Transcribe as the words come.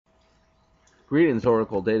Greetings,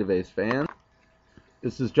 Oracle Database fans.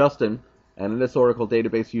 This is Justin, and in this Oracle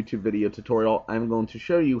Database YouTube video tutorial, I'm going to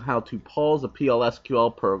show you how to pause a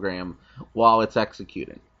PL/SQL program while it's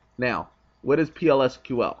executing. Now, what is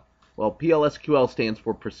PL/SQL? Well, PL/SQL stands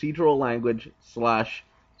for Procedural Language /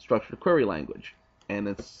 Structured Query Language, and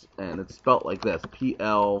it's spelt like this: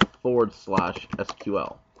 PL/SQL.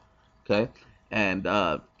 Okay, and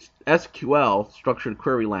SQL, Structured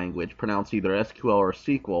Query Language, pronounced either SQL or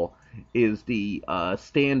SQL, is the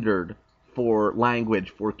standard for language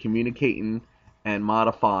for communicating and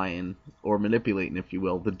modifying, or manipulating, if you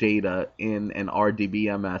will, the data in an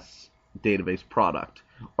RDBMS database product.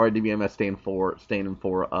 RDBMS standing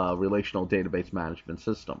for Relational Database Management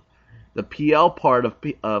System. The PL part of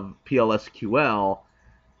PL/SQL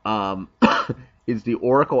is the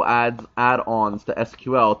Oracle add-ons to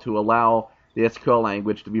SQL to allow the SQL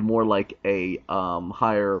language to be more like a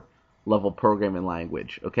higher level programming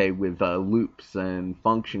language, okay, with loops and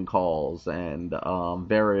function calls and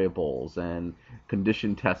variables and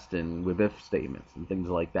condition testing with if statements and things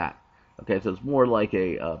like that. Okay, so it's more like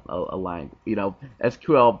a language. You know,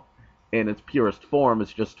 SQL in its purest form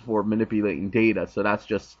is just for manipulating data, so that's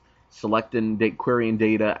just querying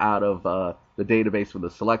data out of the database with a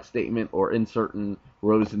select statement, or inserting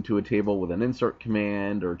rows into a table with an insert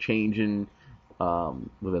command, or changing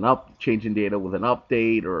data with an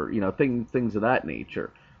update, or things of that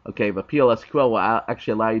nature. Okay, but PL/SQL will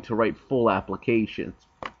actually allow you to write full applications.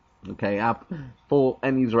 Okay, full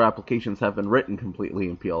end user applications have been written completely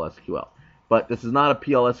in PL/SQL. But this is not a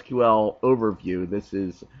PL/SQL overview. This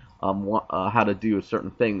is how to do a certain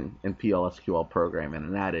thing in PL/SQL programming,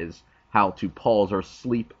 and that is how to pause or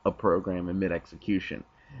sleep a program in mid-execution.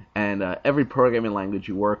 And every programming language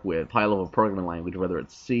you work with, high-level programming language, whether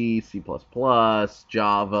it's C, C++,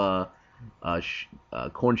 Java,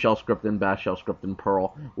 Corn shell scripting, Bash shell scripting,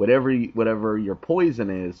 Perl, whatever your poison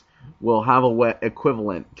is, will have a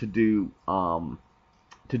equivalent to do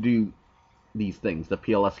these things that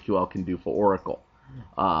PL/SQL can do for Oracle.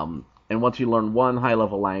 And once you learn one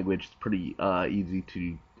high-level language, it's pretty easy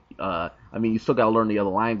to. I mean, you still got to learn the other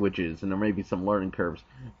languages, and there may be some learning curves,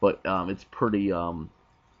 but it's pretty.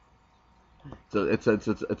 So it's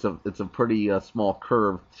a pretty small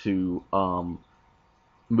curve to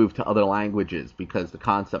move to other languages, because the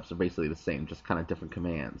concepts are basically the same, just kind of different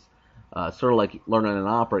commands. Sort of like learning an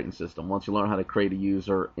operating system. Once you learn how to create a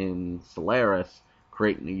user in Solaris,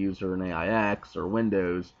 creating a user in AIX or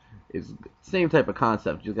Windows is the same type of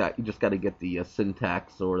concept. You just got to get the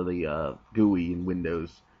syntax or the GUI in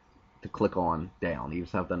Windows to click on down. You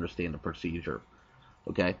just have to understand the procedure.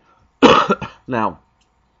 Okay. Now,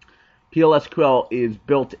 PL/SQL is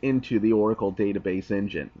built into the Oracle database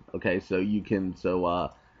engine. Okay, so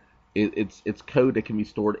it's code that can be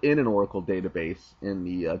stored in an Oracle database in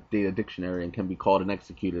the data dictionary and can be called and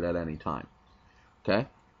executed at any time. Okay,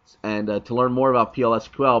 and to learn more about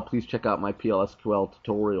PL/SQL, please check out my PL/SQL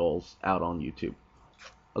tutorials out on YouTube.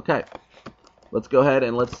 Okay, let's go ahead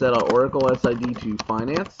and let's set our Oracle SID to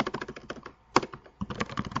Finance.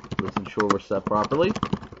 Let's ensure we're set properly.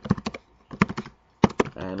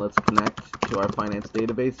 And let's connect to our finance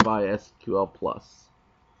database via SQL+.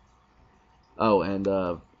 Oh, and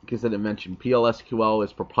because I didn't mention, PL/SQL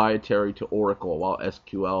is proprietary to Oracle, while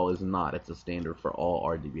SQL is not. It's a standard for all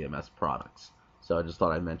RDBMS products. So I just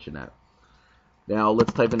thought I'd mention that. Now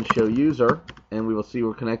let's type in show user, and we will see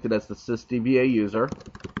we're connected as the sysdba user.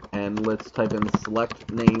 And let's type in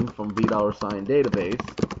select name from $$ database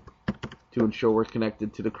to ensure we're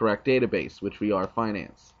connected to the correct database, which we are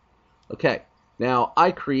finance. Okay. Now,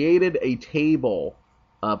 I created a table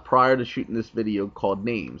prior to shooting this video called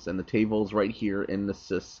names, and the table is right here in the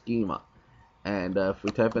sys schema. And if we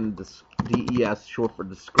type in DES, short for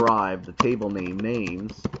describe, the table name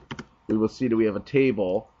names, we will see that we have a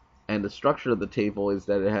table, and the structure of the table is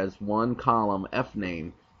that it has one column,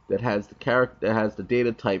 fname, that has the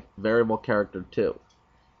data type variable character 2.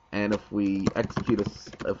 And if we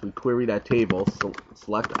query that table,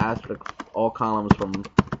 select asterisk all columns from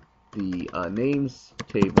the names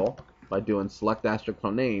table by doing select asterisk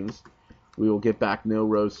from names, we will get back no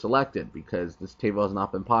rows selected, because this table has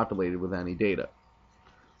not been populated with any data.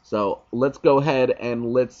 So let's go ahead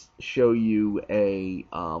and let's show you a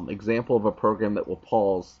example of a program that will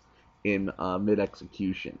pause in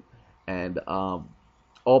mid-execution. And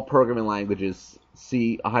all programming languages,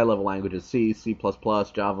 high-level languages, C, C++,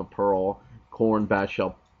 Java, Perl, Corn, Bash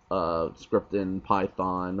shell scripting,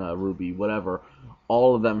 Python, Ruby, whatever,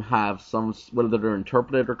 all of them have some, whether they're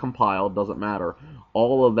interpreted or compiled, doesn't matter,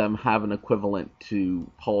 all of them have an equivalent to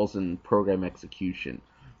pause and program execution.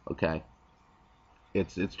 Okay,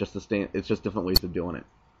 it's just different ways of doing it.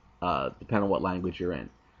 depending on what language you're in.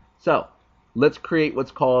 So let's create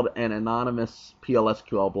what's called an anonymous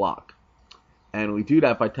PLSQL block. And we do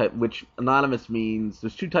that by type, which anonymous means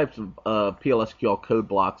there's two types of PLSQL code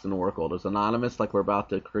blocks in Oracle. There's anonymous, like we're about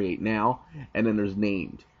to create now, and then there's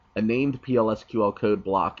named. A named PLSQL code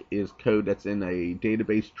block is code that's in a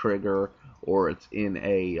database trigger, or it's in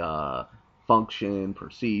a function,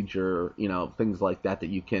 procedure, things like that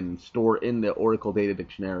you can store in the Oracle Data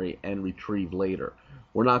Dictionary and retrieve later.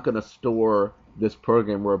 We're not going to store this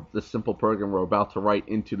simple program we're about to write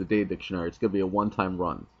into the Data Dictionary. It's going to be a one-time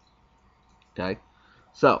run. Okay,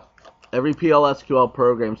 so every PLSQL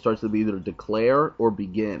program starts with either declare or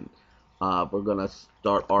begin. We're going to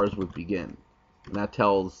start ours with begin. And that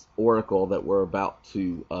tells Oracle that we're about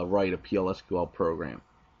to write a PLSQL program.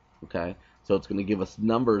 Okay, so it's going to give us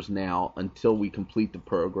numbers now until we complete the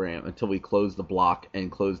program, until we close the block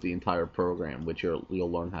and close the entire program, which you'll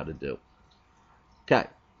learn how to do. Okay,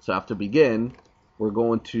 so after begin, we're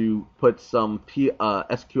going to put some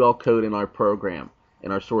SQL code in our program,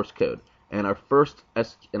 in our source code. And our first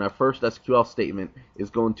SQL statement is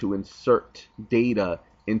going to insert data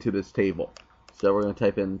into this table. So we're going to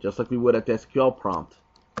type in, just like we would at the SQL prompt,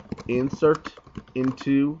 insert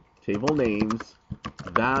into table names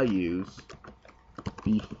values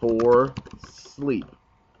before sleep,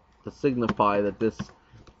 to signify that this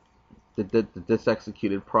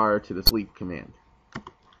executed prior to the sleep command.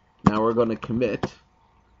 Now we're going to commit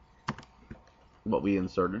what we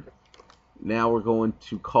inserted. Now we're going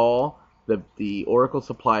to call the Oracle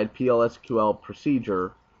supplied PLSQL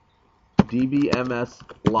procedure dbms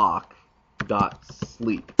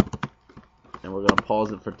lock.sleep, and we're going to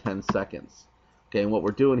pause it for 10 seconds. Okay, and what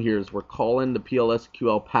we're doing here is we're calling the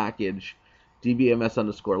PLSQL package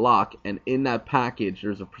dbms_lock, and in that package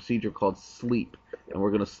there's a procedure called sleep, and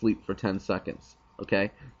we're going to sleep for 10 seconds. Okay,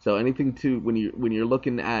 so anything when you're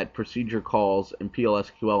looking at procedure calls in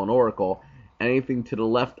PLSQL and Oracle, anything to the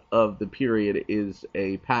left of the period is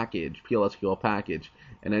a package, PLSQL package,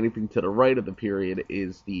 and anything to the right of the period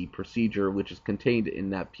is the procedure which is contained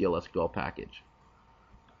in that PLSQL package.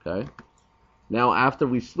 Okay. Now after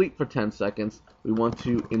we sleep for 10 seconds, we want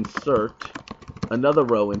to insert another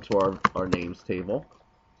row into our names table,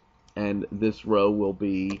 and this row will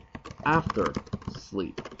be after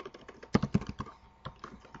sleep.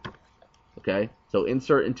 Okay, so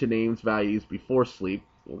insert into names values before sleep.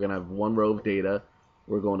 We're going to have one row of data.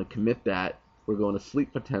 We're going to commit that. We're going to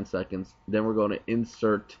sleep for 10 seconds. Then we're going to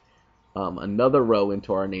insert another row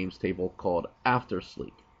into our names table called after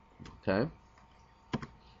sleep. Okay.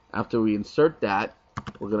 After we insert that,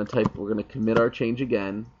 we're going to commit our change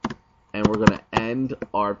again, and we're going to end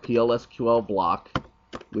our PLSQL block,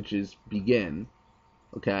 which is begin.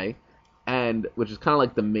 Okay, and which is kind of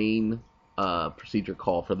like the main procedure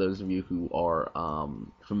call for those of you who are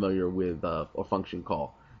familiar with or function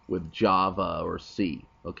call with Java or C.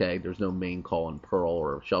 Okay, there's no main call in Perl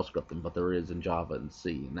or shell scripting, but there is in Java and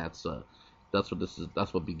C, and that's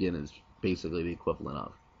what begin is basically the equivalent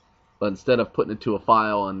of. But instead of putting it to a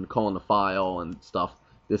file and calling the file and stuff,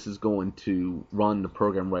 this is going to run the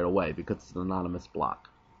program right away because it's an anonymous block.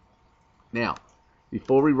 Now,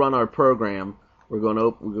 before we run our program, we're going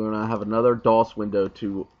to have another DOS window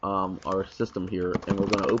to our system here, and we're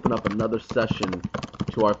going to open up another session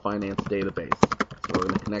to our finance database. So we're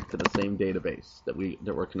going to connect to the same database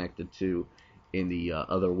that we're connected to in the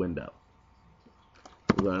other window.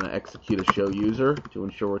 We're going to execute a show user to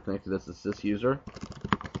ensure we're connected as a sys user,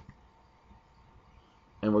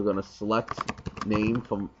 and we're going to select name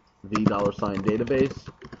from the $ database,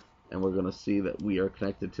 and we're going to see that we are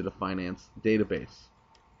connected to the finance database.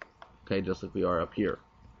 Okay, just like we are up here.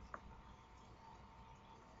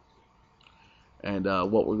 And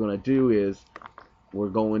what we're going to do is we're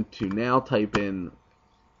going to now type in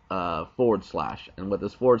 // and what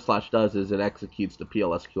this / does is it executes the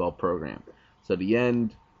PLSQL program. So the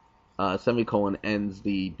end semicolon ends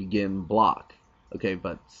the begin block. Okay,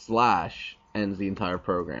 but / ends the entire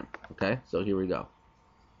program. Okay, so here we go.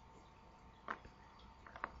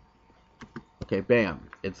 Okay, bam,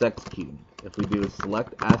 it's executed. If we do a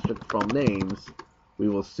select asterisk from names, we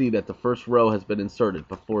will see that the first row has been inserted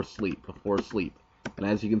before sleep. And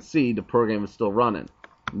as you can see, the program is still running.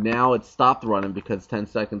 Now it's stopped running because 10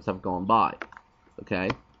 seconds have gone by. Okay?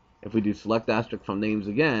 If we do select asterisk from names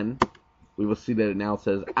again, we will see that it now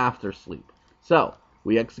says after sleep. So,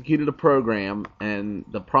 we executed a program and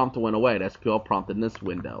the prompt went away, the SQL prompt in this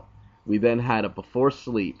window. We then had a before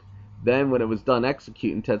sleep. Then when it was done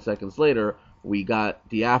executing 10 seconds later, we got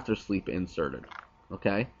the after sleep inserted.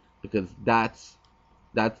 Okay? Because that's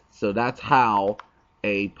how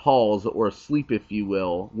a pause or a sleep, if you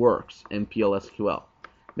will, works in PLSQL.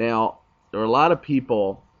 Now, there are a lot of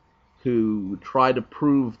people who try to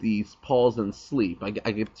prove these pause and sleep. I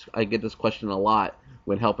get this question a lot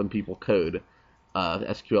when helping people code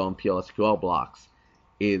SQL and PLSQL blocks.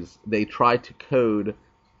 Is they try to code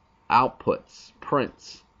outputs,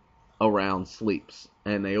 prints around sleeps,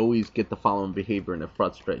 and they always get the following behavior, and it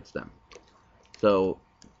frustrates them. So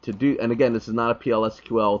to do, and again, this is not a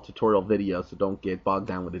PLSQL tutorial video, so don't get bogged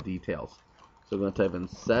down with the details. So we're going to type in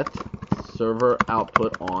set server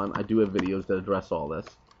output on. I do have videos that address all this.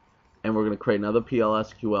 And we're going to create another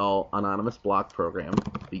PLSQL anonymous block program,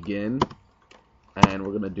 begin, and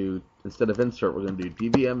we're going to do, instead of insert, we're going to do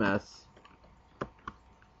dbms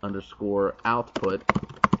underscore output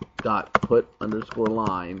dot put underscore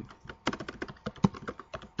line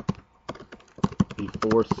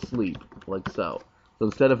before sleep, like so. So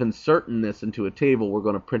instead of inserting this into a table, we're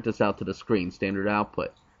going to print this out to the screen, standard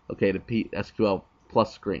output, okay, the SQL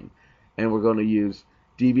plus screen. And we're going to use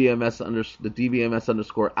the DBMS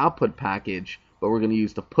underscore output package, but we're going to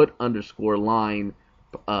use the put underscore line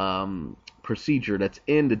procedure that's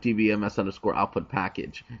in the DBMS underscore output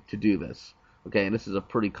package to do this. Okay, and this is a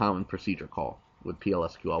pretty common procedure call with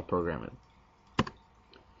PLSQL programming.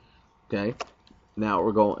 Okay, now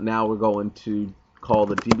we're going to call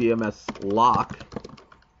the DBMS lock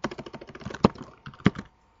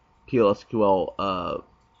PLSQL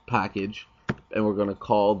package, and we're going to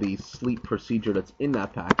call the sleep procedure that's in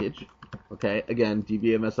that package. Okay, again,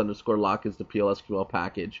 dbms underscore lock is the PLSQL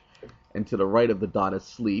package, and to the right of the dot is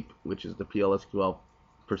sleep, which is the PLSQL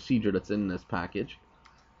procedure that's in this package.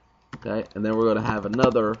 Okay, and then we're going to have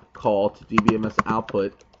another call to dbms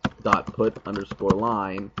output dot put underscore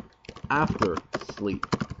line after sleep.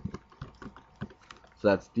 So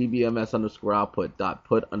that's dbms underscore output dot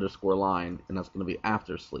put underscore line, and that's going to be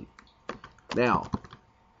after sleep. Now,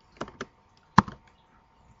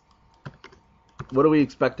 what do we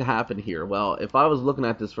expect to happen here? Well, if I was looking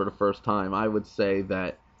at this for the first time, I would surmise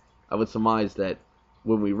that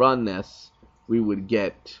when we run this, we would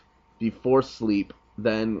get before sleep,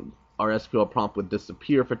 then our SQL prompt would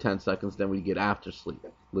disappear for 10 seconds, then we get after sleep.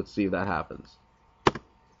 Let's see if that happens.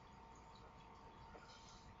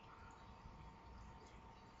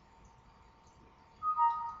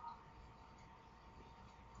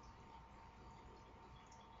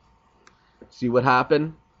 See what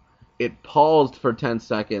happened? It paused for 10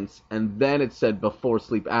 seconds, and then it said before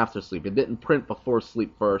sleep, after sleep. It didn't print before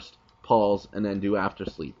sleep first, pause, and then do after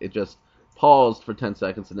sleep. It just paused for 10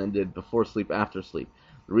 seconds and then did before sleep, after sleep.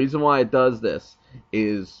 The reason why it does this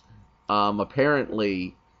is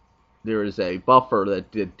apparently there is a buffer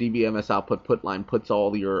that the DBMS output put line puts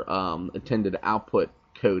all your intended output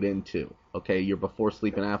code into. Okay, your before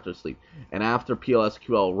sleep and after sleep. And after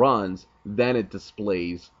PLSQL runs, then it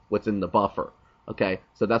displays what's in the buffer. Okay,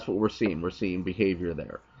 so that's what we're seeing. We're seeing behavior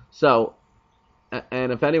there. So,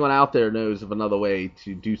 and if anyone out there knows of another way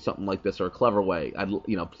to do something like this or a clever way,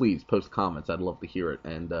 please post comments. I'd love to hear it.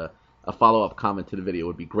 And a follow-up comment to the video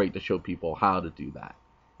would be great to show people how to do that.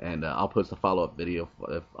 And I'll post a follow-up video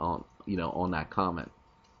on that comment.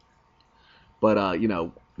 But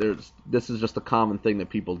this is just a common thing that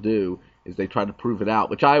people do, is they try to prove it out,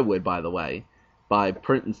 which I would, by the way, by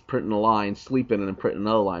printing a line, sleeping, and then printing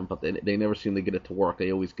another line, but they never seem to get it to work.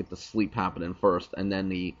 They always get the sleep happening first and then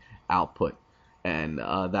the output, and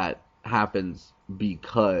that happens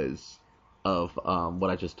because of what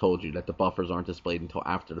I just told you, that the buffers aren't displayed until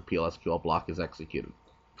after the PLSQL block is executed.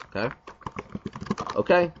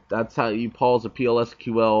 Okay, that's how you pause a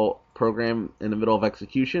PLSQL program in the middle of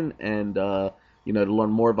execution. And to learn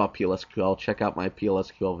more about PLSQL, check out my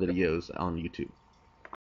PLSQL videos on YouTube.